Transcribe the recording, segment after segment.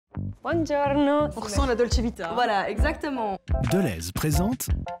Buongiorno. On ressent la dolce vita. Voilà, exactement. Delhaize présente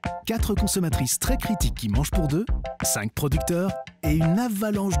 4 consommatrices très critiques qui mangent pour 2, 5 producteurs et une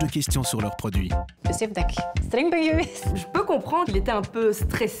avalanche de questions sur leurs produits. Besef dat ik streng ben geweest. Je peux comprendre qu'il était un peu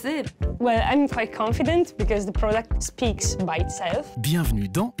stressé. Well, I'm quite confident because the product speaks by itself. Bienvenue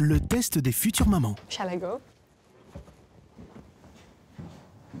dans le test des futures mamans. Shall I go?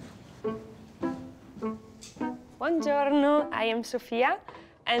 Buongiorno, I am Sofia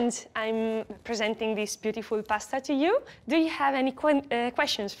and I'm presenting this beautiful pasta to you. Do you have any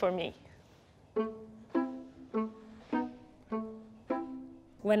questions for me?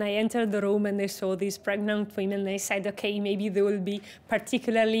 When I entered the room and I saw these pregnant women, I said, okay, maybe they will be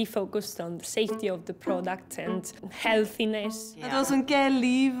particularly focused on the safety of the product and healthiness. Het was een kei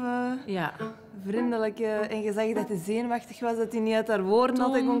lieve, vriendelijke en gezegd dat hij zenuwachtig was, dat hij niet uit haar woorden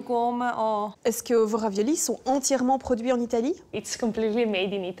had kon komen. Oh. Est-ce que vos raviolis sont entièrement produits en Italie? It's completely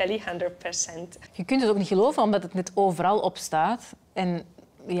made in Italy, 100%. Je kunt het ook niet geloven, omdat het net overal op staat. En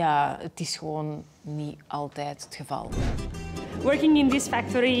ja, het is gewoon niet altijd het geval. Working in this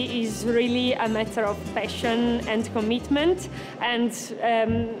factory is really a matter of passion and commitment, and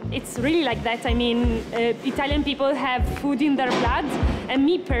it's really like that. I mean, Italian people have food in their blood, and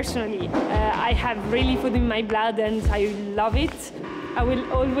me personally, I have really food in my blood and I love it. I will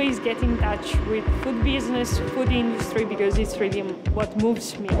always get in touch with food business, food industry, because it's really what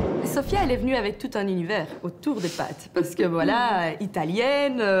moves me. Sofia, elle est venue avec tout un univers autour des pâtes. Parce que voilà,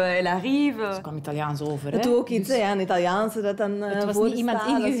 italienne, elle arrive. Ze kwam Italiaans over, Het hè? doet ook iets, een Italiaanse dat dan Het was niet iemand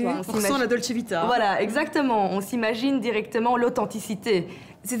ingehuurd. On ressent la dolce vita. Voilà, exactement. On s'imagine directement l'authenticité.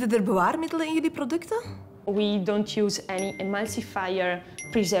 Zitten er bewaarmiddelen in jullie producten? We don't use any emulsifier,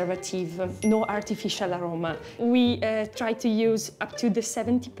 preservative, no artificial aroma. We try to use up to the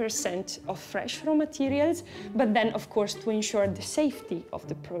 70% of fresh raw materials, but then, of course, to ensure the safety of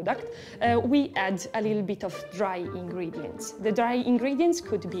the product, we add a little bit of dry ingredients. The dry ingredients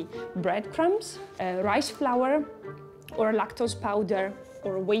could be breadcrumbs, rice flour, or lactose powder,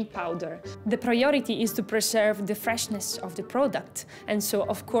 or whey powder. The priority is to preserve the freshness of the product, and so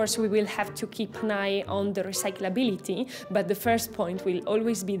of course we will have to keep an eye on the recyclability, but the first point will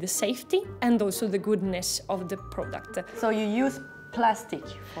always be the safety and also the goodness of the product. So you use plastic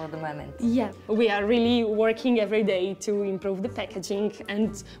for the moment? Yeah, we are really working every day to improve the packaging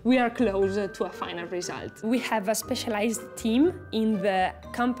and we are closer to a final result. We have a specialized team in the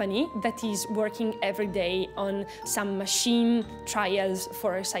company that is working every day on some machine trials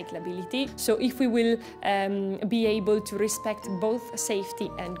for recyclability. So if we will be able to respect both safety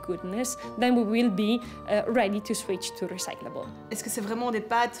and goodness, then we will be ready to switch to recyclable. Est-ce que c'est vraiment des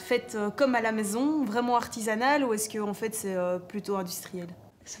pâtes faites comme à la maison, vraiment artisanales, ou est-ce que en fait c'est plutôt industriel?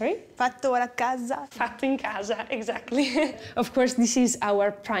 Sorry? Fatto alla casa. Fatto in casa, exactly. Of course, this is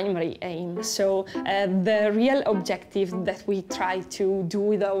our primary aim. So the real objective that we try to do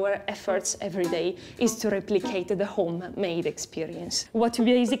with our efforts every day is to replicate the homemade experience. What we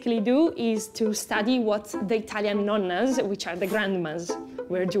basically do is to study what the Italian nonnas, which are the grandmas,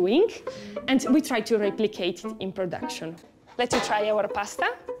 were doing, and we try to replicate it in production. Let you try our pasta.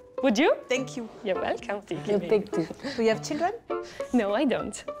 Would you? Thank you. You're welcome. You'll take two. Do you have children? No, I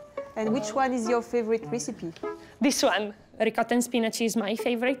don't. And which one is your favorite recipe? This one. Ricotta and spinach is my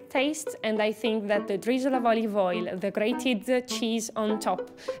favorite taste, and I think that the drizzle of olive oil, the grated cheese on top,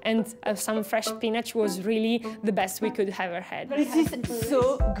 and some fresh spinach was really the best we could have ever had. This is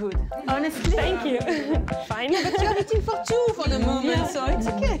so good. Honestly. Thank you. Fine. But you're eating for two for the moment, so it's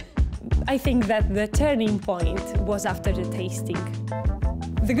okay. I think that the turning point was after the tasting.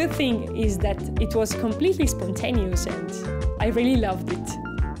 The good thing is that it was completely spontaneous and I really loved it.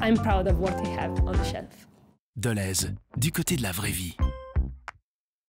 I'm proud of what we have on the shelf. Delhaize, du côté de la vraie vie.